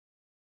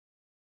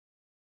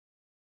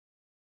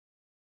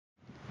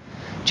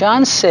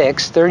John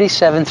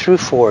 6:37 through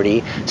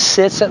 40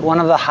 sits at one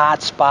of the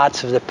hot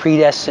spots of the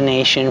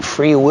predestination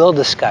free will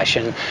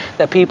discussion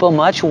that people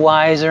much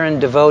wiser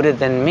and devoted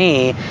than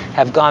me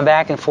have gone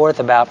back and forth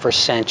about for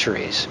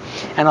centuries.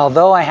 And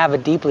although I have a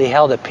deeply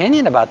held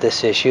opinion about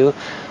this issue,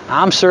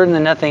 I'm certain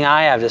that nothing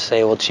I have to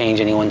say will change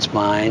anyone's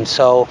mind.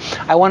 So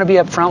I want to be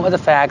upfront with the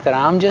fact that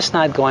I'm just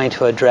not going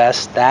to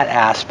address that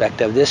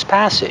aspect of this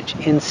passage.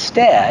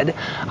 Instead,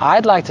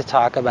 I'd like to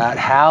talk about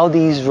how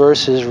these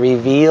verses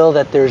reveal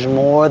that there's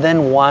more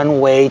than one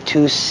way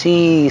to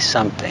see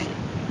something.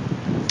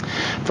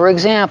 For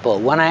example,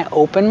 when I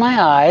open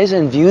my eyes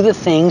and view the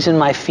things in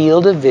my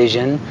field of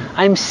vision,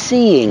 I'm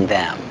seeing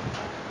them.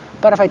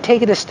 But if I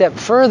take it a step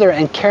further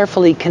and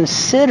carefully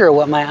consider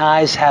what my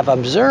eyes have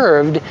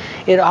observed,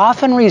 it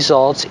often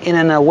results in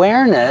an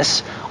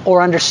awareness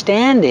or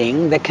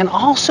understanding that can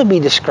also be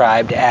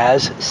described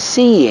as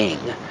seeing.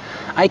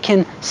 I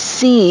can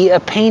see a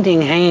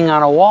painting hanging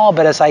on a wall,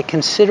 but as I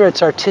consider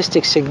its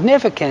artistic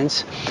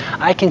significance,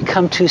 I can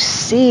come to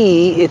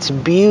see its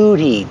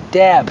beauty,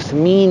 depth,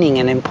 meaning,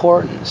 and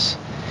importance.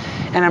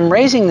 And I'm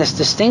raising this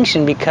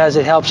distinction because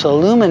it helps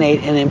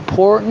illuminate an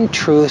important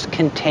truth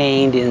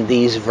contained in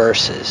these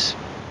verses.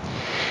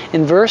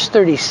 In verse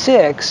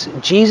 36,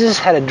 Jesus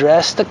had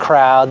addressed the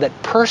crowd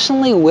that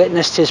personally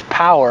witnessed his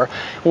power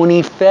when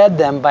he fed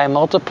them by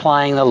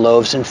multiplying the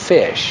loaves and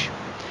fish.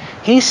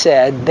 He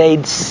said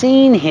they'd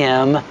seen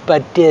him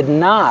but did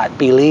not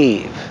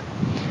believe.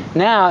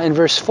 Now, in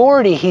verse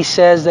 40, he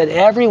says that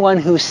everyone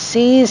who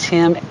sees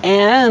him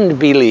and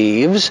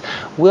believes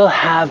will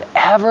have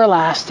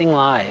everlasting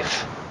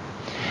life.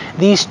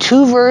 These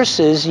two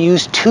verses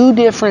use two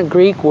different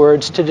Greek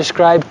words to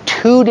describe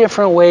two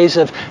different ways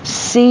of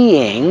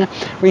seeing,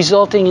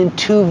 resulting in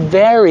two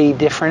very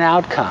different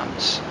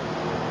outcomes.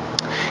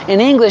 In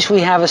English,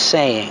 we have a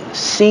saying,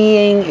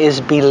 seeing is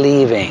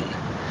believing.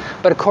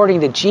 But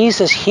according to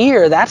Jesus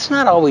here, that's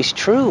not always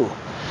true.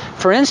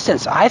 For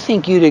instance, I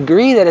think you'd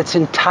agree that it's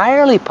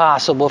entirely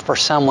possible for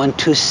someone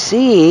to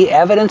see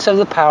evidence of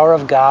the power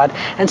of God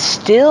and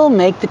still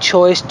make the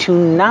choice to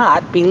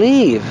not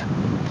believe.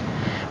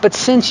 But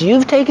since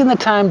you've taken the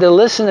time to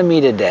listen to me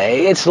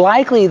today, it's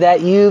likely that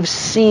you've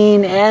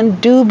seen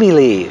and do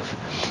believe.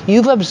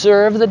 You've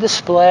observed the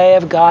display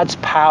of God's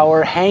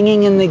power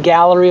hanging in the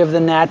gallery of the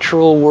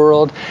natural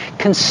world,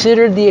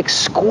 considered the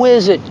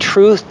exquisite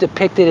truth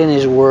depicted in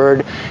His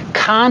Word,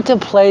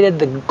 contemplated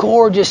the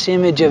gorgeous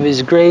image of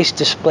His grace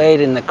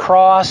displayed in the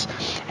cross,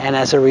 and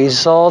as a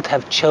result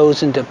have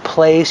chosen to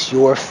place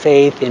your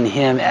faith in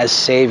Him as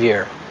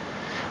Savior.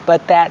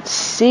 But that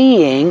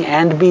seeing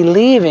and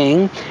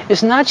believing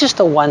is not just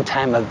a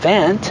one-time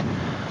event.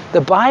 The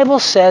Bible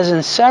says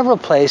in several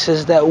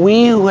places that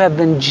we who have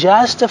been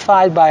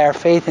justified by our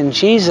faith in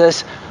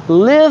Jesus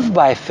live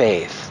by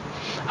faith.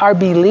 Our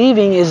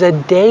believing is a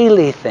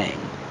daily thing.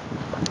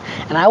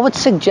 And I would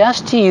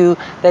suggest to you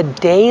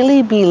that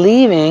daily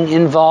believing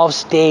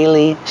involves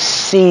daily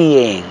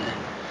seeing.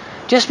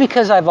 Just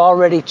because I've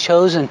already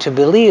chosen to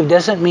believe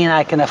doesn't mean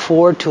I can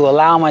afford to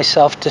allow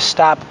myself to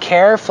stop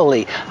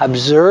carefully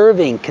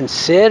observing,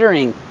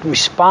 considering,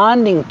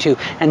 responding to,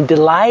 and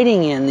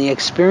delighting in the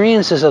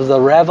experiences of the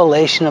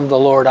revelation of the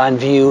Lord on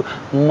view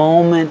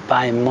moment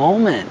by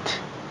moment.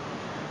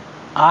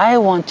 I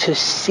want to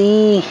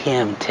see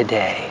Him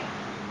today.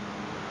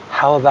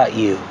 How about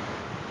you?